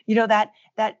was, that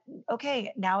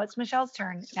okay, now it's Michelle's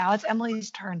turn, now it's Emily's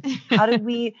turn. How do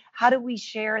we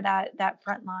share that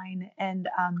front line? And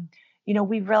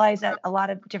we realize that a lot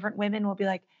of different women will be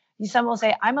like, some will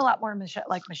say, I'm a lot more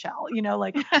like Michelle,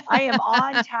 like I am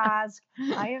on task,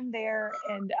 I am there.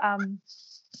 And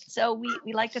so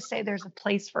we like to say there's a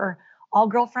place for all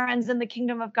girlfriends in the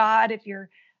kingdom of God. If you're,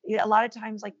 a lot of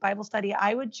times, like Bible study,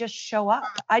 I would just show up.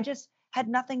 I just had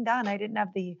nothing done. I didn't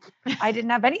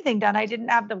have anything done. I didn't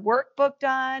have the workbook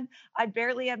done. I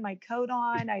barely had my coat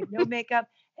on. I had no makeup.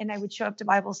 And I would show up to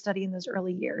Bible study in those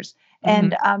early years.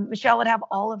 Mhm. And Michelle would have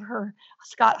all of her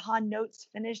Scott Hahn notes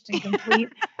finished and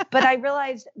complete. But I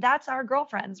realized that's our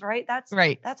girlfriends, right?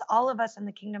 Right. That's all of us in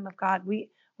the kingdom of God. We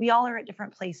all are at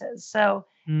different places. So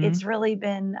Mhm. it's really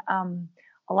been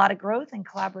a lot of growth and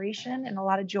collaboration and a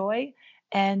lot of joy.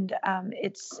 And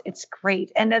it's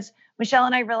great. And as Michelle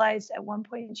and I realized at one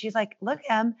point, she's like, look,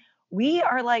 Em, we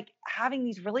are like having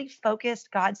these really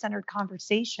focused, God-centered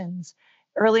conversations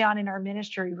early on in our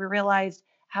ministry. We realized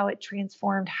how it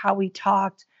transformed how we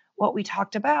talked, what we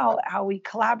talked about, how we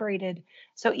collaborated.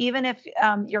 So even if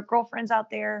your girlfriends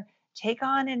out there, take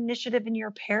on initiative in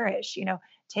your parish,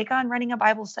 take on running a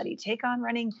Bible study, take on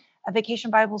running a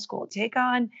vacation Bible school, take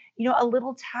on, a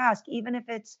little task, even if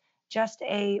it's just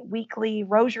a weekly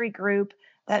rosary group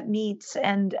that meets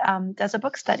and does a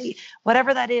book study,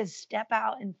 whatever that is, step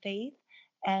out in faith.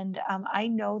 And I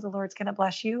know the Lord's going to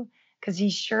bless you, because He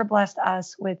sure blessed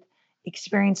us with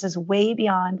experiences way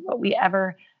beyond what we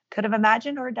ever could have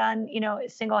imagined or done,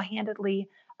 single-handedly,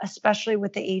 especially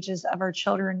with the ages of our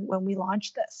children when we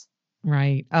launched this.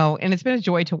 Right. Oh, and it's been a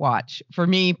joy to watch. For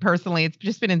me personally, it's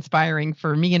just been inspiring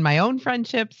for me in my own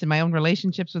friendships and my own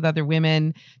relationships with other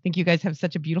women. I think you guys have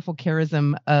such a beautiful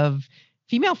charism of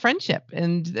female friendship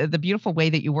and the beautiful way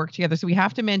that you work together. So we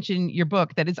have to mention your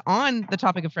book that is on the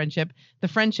topic of friendship, The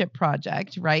Friendship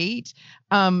Project, right?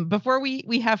 Before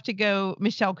we have to go,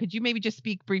 Michelle, could you maybe just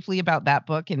speak briefly about that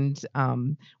book and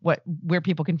where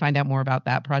people can find out more about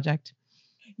that project?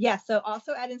 Yeah, so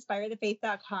also at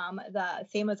inspirethefaith.com, the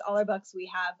same as all our books,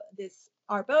 we have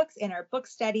our books and our book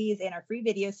studies and our free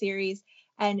video series.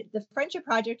 And the Friendship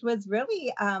Project was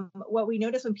really what we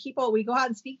noticed when we go out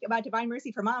and speak about Divine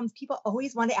Mercy for Moms, people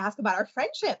always want to ask about our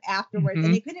friendship afterwards. Mm-hmm.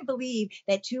 And they couldn't believe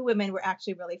that two women were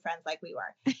actually really friends like we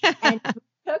were. And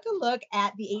we took a look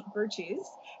at the 8 virtues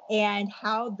and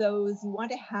how you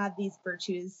want to have these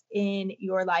virtues in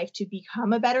your life to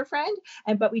become a better friend.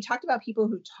 But we talked about people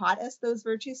who taught us those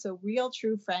virtues. So real,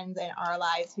 true friends in our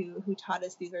lives who taught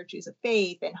us these virtues of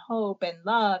faith and hope and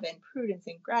love and prudence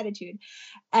and gratitude.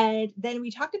 And then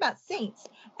we talked about saints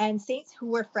who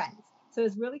were friends. So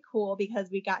it's really cool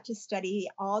because we got to study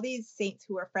all these saints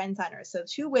who were friends on earth. So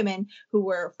 2 women who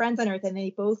were friends on earth, and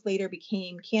they both later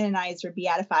became canonized or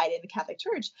beatified in the Catholic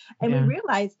Church. And we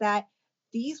realized that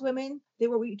these women,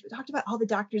 we talked about all the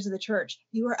doctors of the church.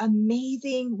 They were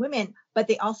amazing women, but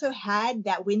they also had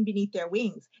that wind beneath their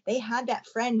wings. They had that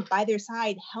friend by their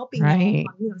side helping them.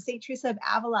 St. Teresa of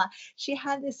Avila, she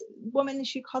had this woman,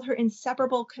 she called her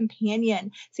inseparable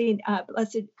companion,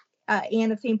 Blessed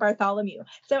Anne of St. Bartholomew.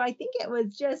 So I think it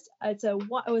was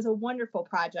a wonderful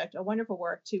project, a wonderful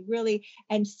work to really,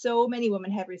 and so many women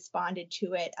have responded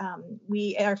to it.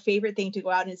 Our favorite thing to go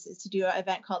out is to do an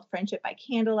event called Friendship by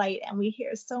Candlelight. And we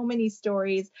hear so many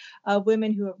stories of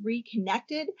women who have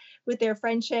reconnected with their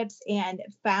friendships and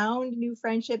found new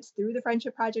friendships through the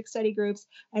Friendship Project study groups.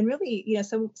 And really,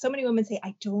 so many women say,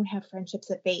 I don't have friendships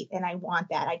of faith and I want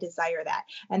that. I desire that.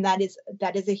 And that is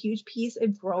a huge piece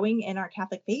of growing in our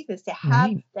Catholic faith, is to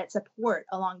have that support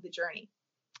along the journey.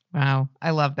 Wow.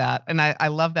 I love that. And I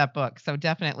love that book. So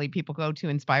definitely people go to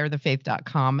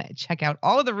inspirethefaith.com, check out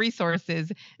all of the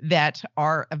resources that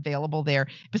are available there.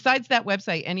 Besides that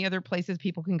website, any other places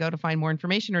people can go to find more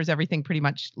information, or is everything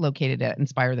prethermuch located at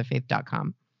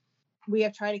inspirethefaith.com? We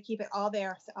have tried to keep it all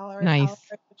there. So all our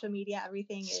social media,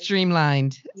 everything is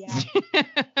streamlined. Yeah.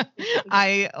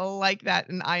 I like that.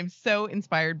 And I'm so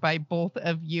inspired by both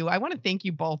of you. I want to thank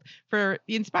you both for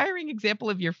the inspiring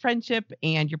example of your friendship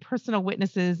and your personal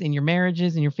witnesses in your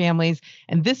marriages and your families.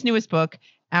 And this newest book,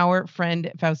 Our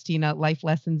Friend Faustina, Life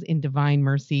Lessons in Divine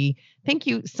Mercy. Thank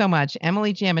you so much,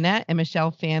 Emily Jaminet and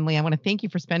Michelle Faehnle. I want to thank you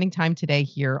for spending time today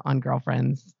here on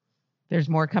Girlfriends. There's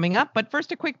more coming up, but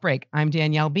first a quick break. I'm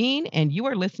Danielle Bean, and you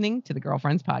are listening to the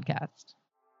Girlfriends Podcast.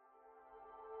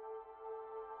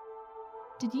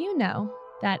 Did you know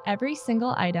that every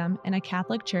single item in a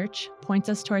Catholic church points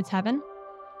us towards heaven?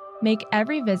 Make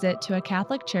every visit to a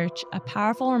Catholic church a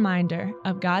powerful reminder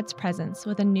of God's presence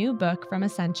with a new book from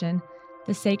Ascension,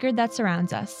 The Sacred That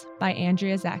Surrounds Us, by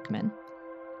Andrea Zachman.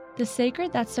 The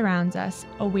Sacred That Surrounds Us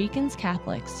awakens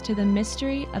Catholics to the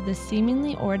mystery of the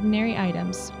seemingly ordinary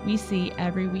items we see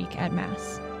every week at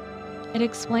Mass. It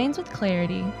explains with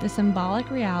clarity the symbolic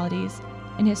realities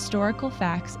and historical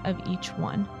facts of each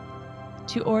one.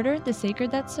 To order The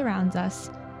Sacred That Surrounds Us,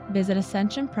 visit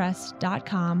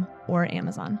ascensionpress.com or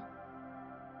Amazon.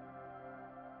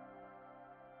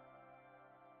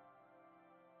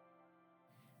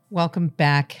 Welcome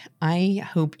back. I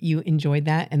hope you enjoyed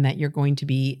that and that you're going to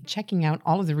be checking out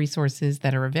all of the resources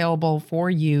that are available for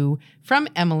you from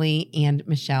Emily and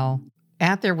Michelle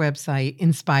at their website,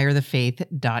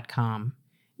 inspirethefaith.com.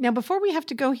 Now, before we have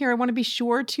to go here, I want to be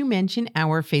sure to mention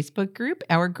our Facebook group.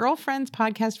 Our Girlfriends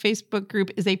Podcast Facebook group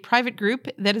is a private group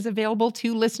that is available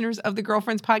to listeners of the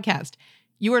Girlfriends Podcast.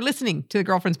 You are listening to the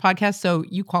Girlfriends Podcast, so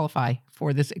you qualify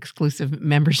for this exclusive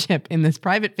membership in this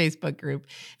private Facebook group.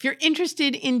 If you're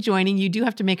interested in joining, you do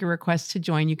have to make a request to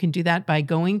join. You can do that by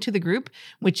going to the group,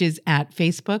 which is at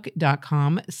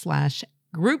facebook.com/Girlfriends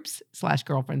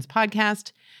groups/girlfriends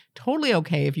podcast. Totally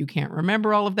okay if you can't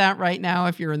remember all of that right now,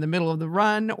 if you're in the middle of the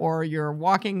run or you're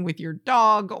walking with your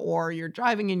dog or you're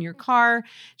driving in your car.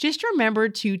 Just remember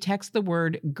to text the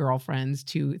word girlfriends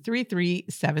to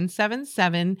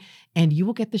 33777 and you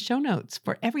will get the show notes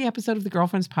for every episode of the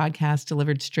Girlfriends podcast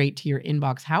delivered straight to your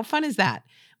inbox. How fun is that?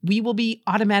 We will be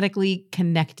automatically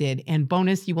connected, and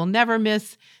bonus, you will never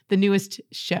miss the newest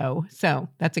show. So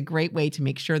that's a great way to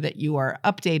make sure that you are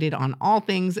updated on all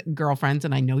things girlfriends,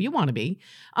 and I know you want to be.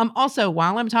 Also,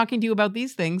 while I'm talking to you about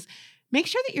these things, make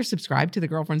sure that you're subscribed to the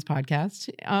Girlfriends podcast.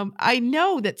 I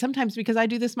know that sometimes, because I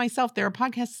do this myself, there are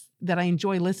podcasts that I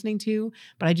enjoy listening to,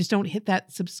 but I just don't hit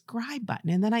that subscribe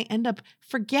button. And then I end up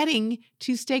forgetting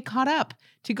to stay caught up,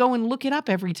 to go and look it up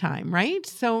every time, right?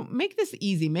 So make this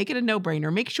easy, make it a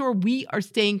no-brainer. Make sure we are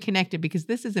staying connected because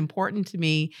this is important to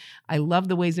me. I love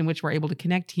the ways in which we're able to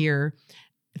connect here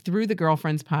through the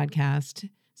Girlfriends podcast.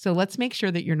 So let's make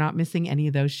sure that you're not missing any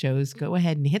of those shows. Go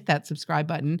ahead and hit that subscribe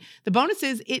button. The bonus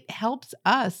is it helps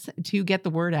us to get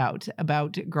the word out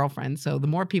about Girlfriends. So the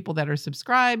more people that are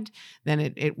subscribed,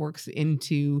 then it works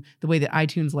into the way that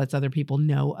iTunes lets other people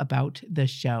know about the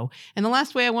show. And the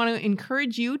last way I want to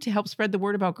encourage you to help spread the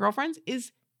word about Girlfriends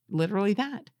is literally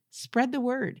that. Spread the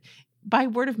word. By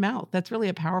word of mouth. That's really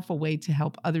a powerful way to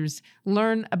help others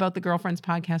learn about the Girlfriends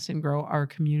podcast and grow our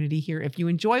community here. If you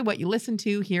enjoy what you listen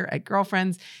to here at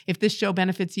Girlfriends, if this show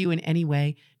benefits you in any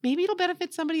way, maybe it'll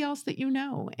benefit somebody else that you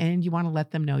know and you want to let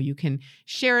them know. You can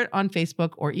share it on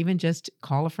Facebook or even just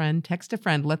call a friend, text a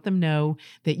friend, let them know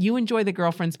that you enjoy the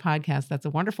Girlfriends podcast. That's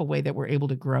a wonderful way that we're able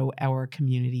to grow our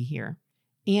community here.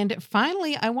 And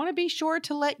finally, I want to be sure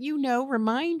to let you know,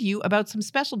 remind you about some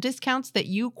special discounts that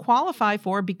you qualify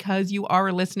for because you are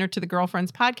a listener to the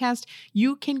Girlfriends podcast.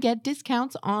 You can get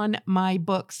discounts on my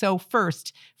book. So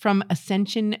first, from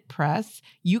Ascension Press,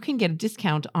 you can get a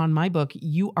discount on my book,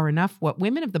 You Are Enough, What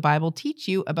Women of the Bible Teach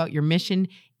You About Your Mission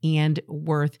and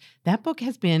Worth. That book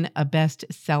has been a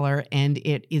bestseller and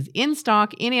it is in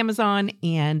stock in Amazon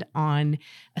and on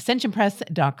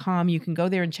ascensionpress.com. You can go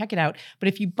there and check it out. But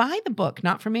if you buy the book,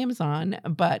 not from Amazon,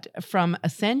 but from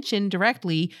Ascension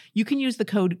directly, you can use the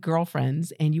code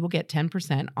Girlfriends and you will get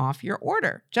 10% off your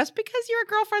order. Just because you're a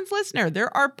Girlfriends listener,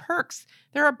 there are perks,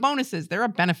 there are bonuses, there are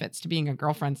benefits to being a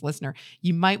Girlfriends listener.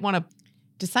 You might want to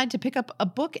decide to pick up a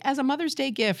book as a Mother's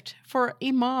Day gift for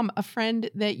a mom, a friend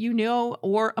that you know,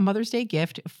 or a Mother's Day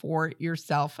gift for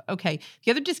yourself. Okay,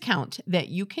 the other discount that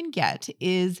you can get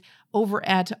is over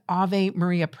at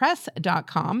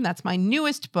AveMariaPress.com. That's my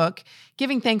newest book,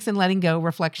 Giving Thanks and Letting Go,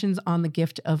 Reflections on the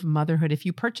Gift of Motherhood. If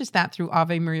you purchase that through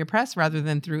Ave Maria Press rather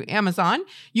than through Amazon,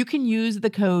 you can use the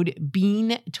code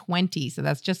BEAN20. So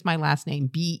that's just my last name,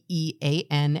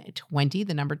 BEAN 20,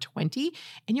 the number 20,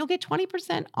 and you'll get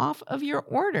 20% off of your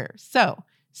order. So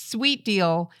sweet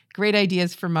deal. Great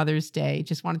ideas for Mother's Day.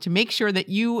 Just wanted to make sure that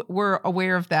you were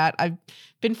aware of that. I've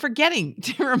been forgetting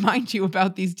to remind you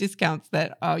about these discounts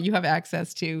that you have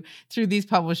access to through these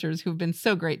publishers who've been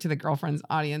so great to the Girlfriends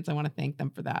audience. I want to thank them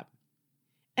for that.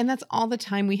 And that's all the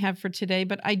time we have for today,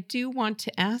 but I do want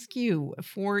to ask you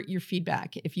for your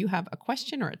feedback. If you have a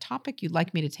question or a topic you'd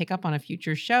like me to take up on a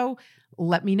future show,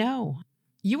 let me know.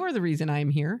 You are the reason I am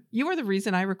here. You are the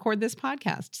reason I record this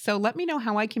podcast. So let me know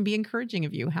how I can be encouraging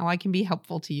of you, how I can be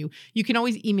helpful to you. You can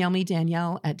always email me,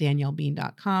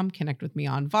 Danielle@DanielleBean.com. Connect with me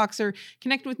on Voxer.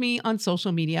 Connect with me on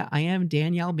social media. I am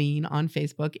Danielle Bean on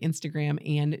Facebook, Instagram,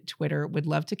 and Twitter. Would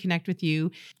love to connect with you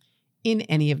in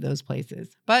any of those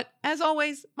places. But as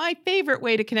always, my favorite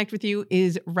way to connect with you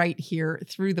is right here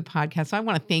through the podcast. So I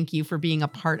want to thank you for being a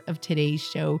part of today's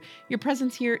show. Your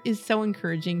presence here is so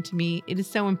encouraging to me. It is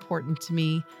so important to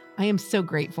me. I am so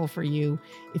grateful for you.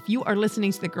 If you are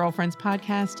listening to the Girlfriends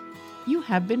podcast, you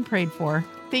have been prayed for.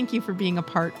 Thank you for being a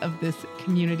part of this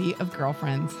community of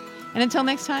girlfriends. And until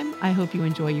next time, I hope you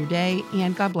enjoy your day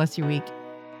and God bless your week.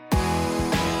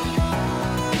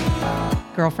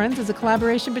 Girlfriends is a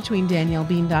collaboration between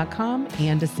DanielleBean.com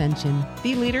and Ascension,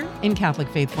 the leader in Catholic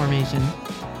faith formation.